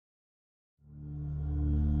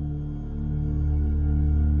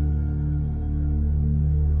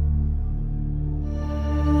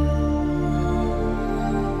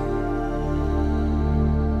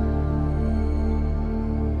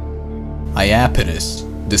Iapetus,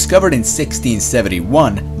 discovered in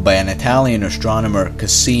 1671 by an Italian astronomer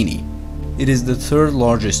Cassini. It is the third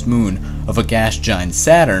largest moon of a gas giant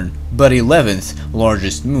Saturn, but 11th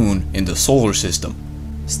largest moon in the solar system.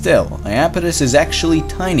 Still, Iapetus is actually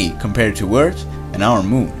tiny compared to Earth and our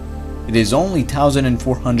moon. It is only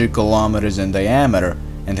 1,400 kilometers in diameter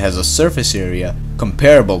and has a surface area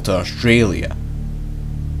comparable to Australia.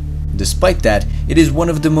 Despite that, it is one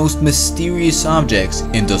of the most mysterious objects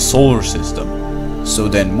in the solar system. So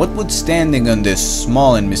then, what would standing on this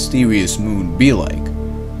small and mysterious moon be like?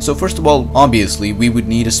 So first of all, obviously we would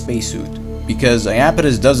need a spacesuit, because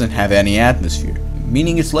Iapetus doesn't have any atmosphere,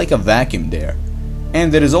 meaning it's like a vacuum there.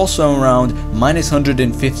 And it is also around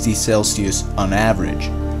 -150 Celsius on average.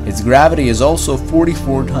 Its gravity is also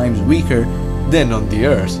 44 times weaker than on the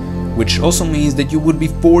Earth, which also means that you would be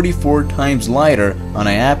 44 times lighter on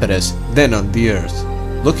Iapetus than on the Earth.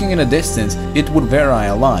 Looking at a distance, it would vary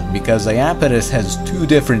a lot because Iapetus has two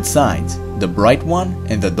different sides, the bright one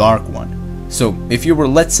and the dark one. So if you were,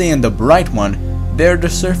 let's say, in the bright one, there the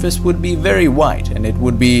surface would be very white and it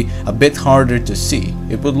would be a bit harder to see.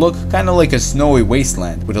 It would look kind of like a snowy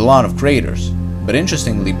wasteland with a lot of craters. But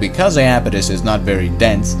interestingly, because Iapetus is not very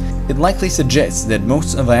dense, it likely suggests that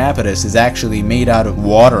most of Iapetus is actually made out of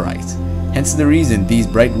water ice. Hence the reason these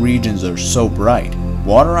bright regions are so bright.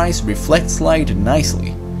 Water ice reflects light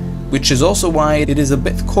nicely, which is also why it is a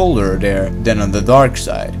bit colder there than on the dark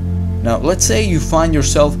side. Now let's say you find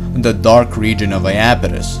yourself in the dark region of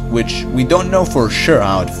Iapetus, which we don't know for sure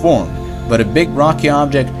how it formed, but a big rocky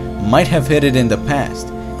object might have hit it in the past,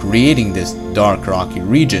 creating this dark rocky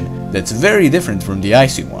region that's very different from the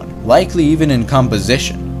icy one, likely even in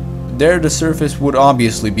composition. There the surface would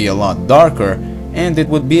obviously be a lot darker and it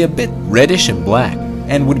would be a bit reddish and black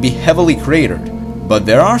and would be heavily cratered. But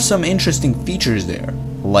there are some interesting features there,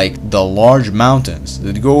 like the large mountains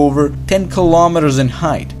that go over 10 kilometers in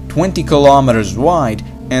height, 20 kilometers wide,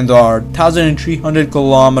 and are 1,300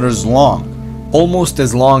 kilometers long, almost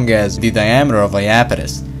as long as the diameter of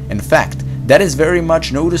Iapetus. In fact, that is very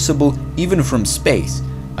much noticeable even from space.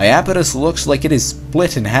 Iapetus looks like it is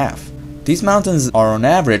split in half. These mountains are on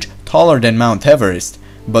average taller than Mount Everest,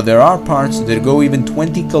 but there are parts that go even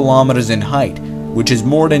 20 kilometers in height, which is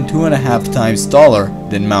more than 2.5 times taller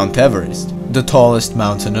than Mount Everest, the tallest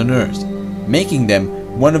mountain on Earth, making them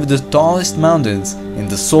one of the tallest mountains in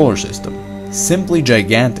the solar system. Simply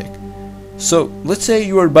gigantic. So let's say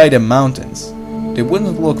you are by the mountains. They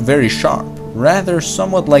wouldn't look very sharp, rather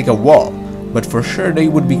somewhat like a wall, but for sure they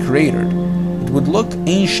would be cratered. It would look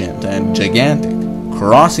ancient and gigantic,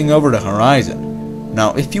 crossing over the horizon.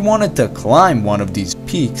 Now if you wanted to climb one of these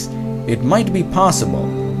peaks, it might be possible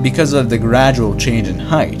because of the gradual change in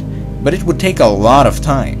height, but it would take a lot of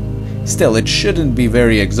time. Still, it shouldn't be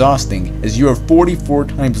very exhausting as you are 44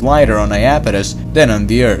 times lighter on Iapetus than on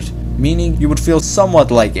the Earth, meaning you would feel somewhat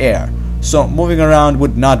like air, so moving around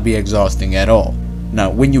would not be exhausting at all. Now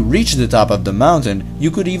when you reach the top of the mountain, you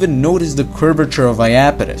could even notice the curvature of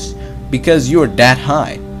Iapetus, because you are that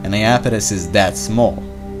high and Iapetus is that small.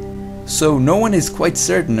 So no one is quite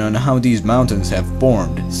certain on how these mountains have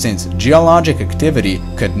formed, since geologic activity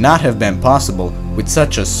could not have been possible with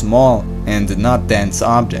such a small and not dense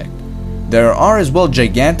object. There are as well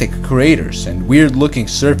gigantic craters and weird looking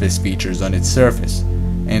surface features on its surface,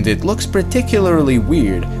 and it looks particularly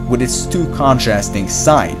weird with its two contrasting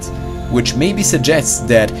sides, which maybe suggests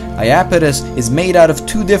that Iapetus is made out of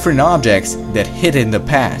two different objects that hit in the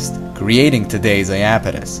past, creating today's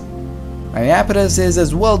Iapetus. Iapetus is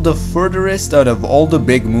as well the furthest out of all the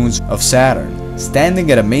big moons of Saturn,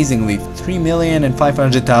 standing at amazingly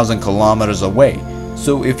 3,500,000 kilometers away.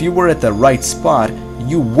 So if you were at the right spot,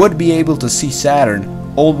 you would be able to see Saturn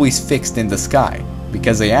always fixed in the sky,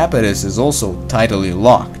 because Iapetus is also tidally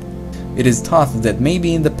locked. It is thought that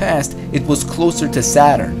maybe in the past it was closer to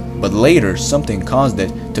Saturn, but later something caused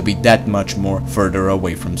it to be that much more further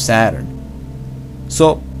away from Saturn.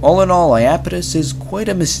 So all in all, Iapetus is quite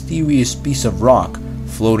a mysterious piece of rock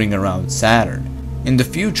floating around Saturn. In the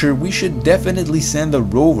future, we should definitely send a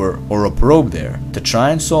rover or a probe there to try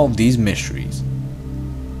and solve these mysteries.